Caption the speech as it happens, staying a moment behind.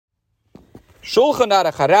Shulchan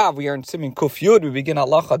Aruch Harav, we are in Siman Kuf Yud, we begin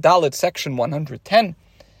Halacha Dalet, section 110.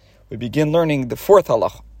 We begin learning the fourth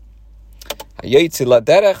halacha. Hayetzi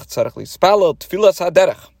laderech tzarich lispalel Tefillas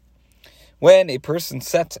Haderech. When a person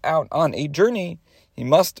sets out on a journey, he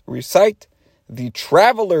must recite the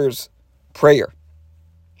traveler's prayer.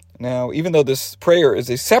 Now, even though this prayer is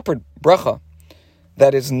a separate bracha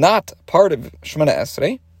that is not part of Shemona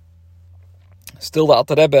Esrei, still the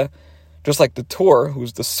Alter Rebbe, just like the Torah,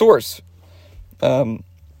 who's the source, and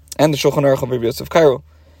the Shulchan Aruch of Rabbi Yosef Cairo,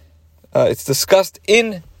 it's discussed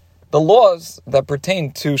in the laws that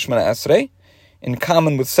pertain to Shemona Esrei, in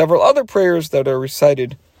common with several other prayers that are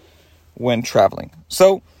recited when traveling.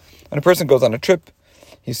 So, when a person goes on a trip,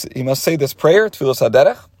 he must say this prayer, Tefillas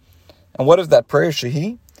Haderech. And what is that prayer?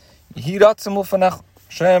 Shehi Yiratzim Ufanach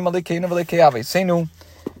Shem Alikeinu V'Alekei Aveseinu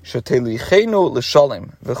Shetelichenu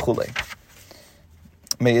L'Shalem V'Chulei.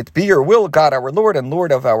 May it be your will, God our Lord and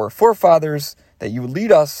Lord of our forefathers, that you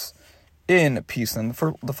lead us in peace. And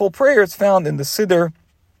the full prayer is found in the Siddur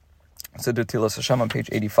Tefillas Hashem on page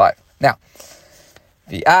 85. Now,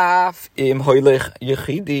 V'af im hoylech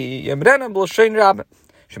yechidi yemrena b'loshen rabin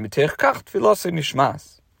shemitech kach tefillasei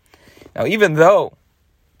nishmas. Now, even though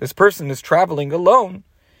this person is traveling alone,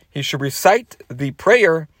 he should recite the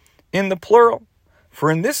prayer in the plural, for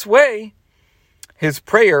in this way his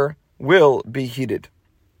prayer will be heeded.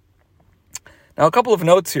 Now, a couple of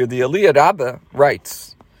notes here. The Aliyah Rabbah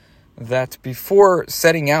writes that before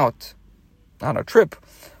setting out on a trip,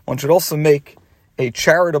 one should also make a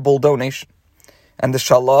charitable donation. And the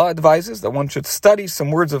Shalah advises that one should study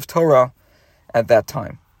some words of Torah at that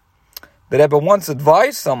time. The Rebbe once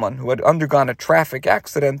advised someone who had undergone a traffic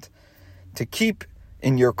accident to keep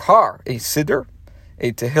in your car a Siddur,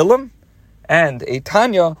 a Tehillim, and a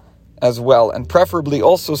Tanya as well, and preferably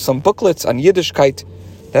also some booklets on Yiddishkeit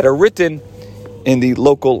that are written in the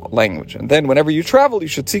local language. And then whenever you travel, you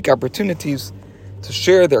should seek opportunities to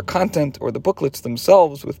share their content or the booklets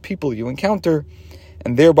themselves with people you encounter,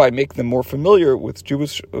 and thereby make them more familiar with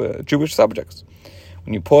Jewish subjects.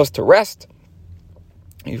 When you pause to rest,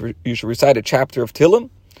 you should recite a chapter of Tehillim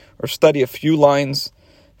or study a few lines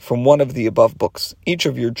from one of the above books. Each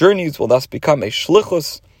of your journeys will thus become a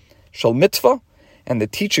shlichus shel mitzvah, and the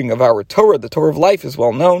teaching of our Torah, the Torah of life, is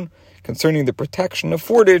well known concerning the protection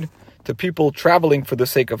afforded to people traveling for the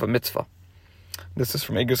sake of a mitzvah. This is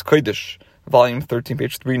from Eges Kodesh, volume 13,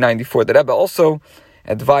 page 394. The Rebbe also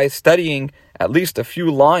advised studying at least a few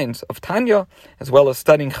lines of Tanya, as well as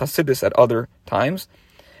studying Chassidus at other times,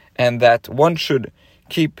 and that one should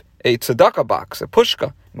keep a tzedakah box, a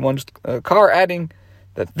pushka, in one's car, adding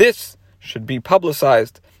that this should be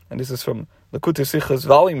publicized. And this is from Likutei Sichos,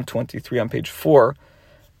 volume 23, on page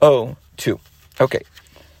 402. Okay,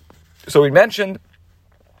 so we mentioned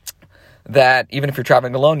that even if you're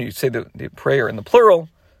traveling alone, you say the prayer in the plural,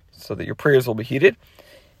 so that your prayers will be heeded.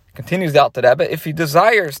 Continues the Alter Rebbe, if he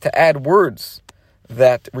desires to add words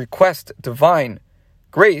that request divine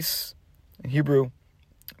grace, in Hebrew,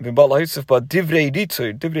 divrei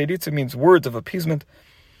ditzu means words of appeasement,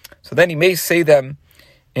 so then he may say them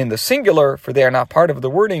in the singular, for they are not part of the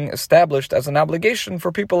wording established as an obligation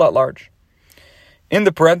for people at large. In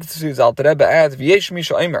the parentheses, Alter Rebbe adds, v'yesh mi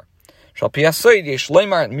she'omer, shal pi hasoid yesh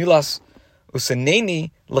loymar milas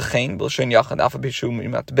useneni lechein b'lshon yachad afa b'shu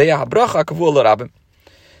matbeya habracha kavu l'rabim.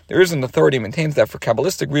 There is an authority who maintains that for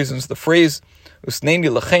Kabbalistic reasons, the phrase usneni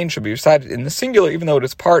lechein should be recited in the singular, even though it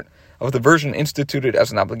is part of the version instituted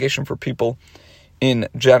as an obligation for people in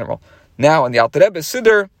general. Now, in the Alter Rebbe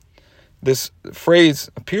Siddur, this phrase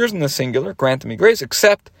appears in the singular, grant me grace,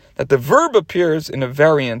 except that the verb appears in a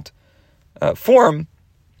variant form,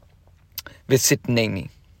 visitneni.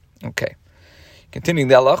 Okay. Continuing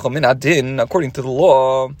the halacha min adin, according to the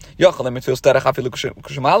law, one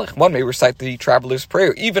may recite the traveler's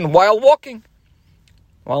prayer even while walking,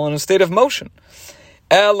 while in a state of motion.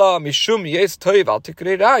 Nevertheless,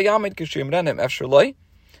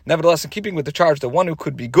 in keeping with the charge that one who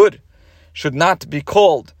could be good should not be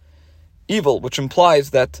called evil, which implies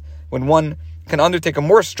that when one can undertake a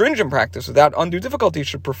more stringent practice without undue difficulty,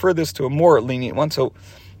 should prefer this to a more lenient one. So,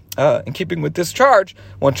 in keeping with this charge,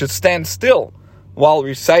 one should stand still while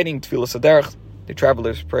reciting Tefillas Haderech, the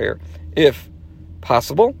traveler's prayer, if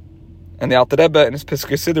possible. And the Alter Rebbe in his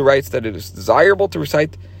Piskei Siddur writes that it is desirable to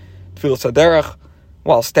recite Tefillas Haderech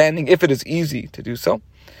while standing, if it is easy to do so,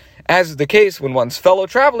 as is the case when one's fellow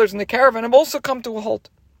travelers in the caravan have also come to a halt.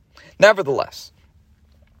 Nevertheless,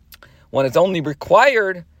 one is only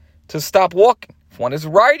required to stop walking. If one is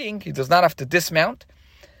riding, he does not have to dismount,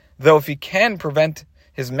 though if he can prevent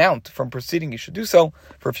his mount from proceeding, he should do so,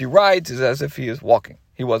 for if he rides, it is as if he was walking.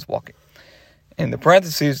 In the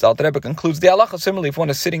parentheses, the Alter Rebbe concludes the halacha similarly if one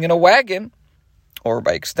is sitting in a wagon, or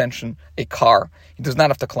by extension, a car, he does not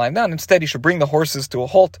have to climb down. Instead, he should bring the horses to a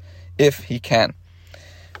halt if he can.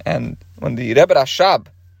 And when the Rebbe Rashab,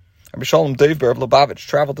 Rabbi Shalom Dovber of Lubavitch,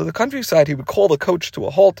 traveled to the countryside, he would call the coach to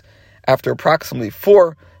a halt after approximately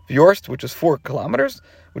 4 vyorst, which is 4 kilometers,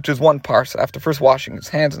 which is 1 parsa. After first washing his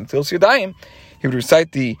hands and Tefillas Yadayim, he would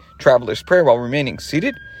recite the traveler's prayer while remaining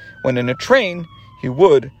seated. When in a train, he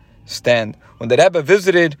would stand. When the Rebbe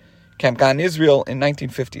visited Camp Gan, Israel in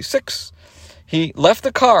 1956, he left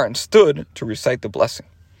the car and stood to recite the blessing.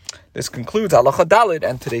 This concludes Halacha Daled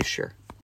and today's shir.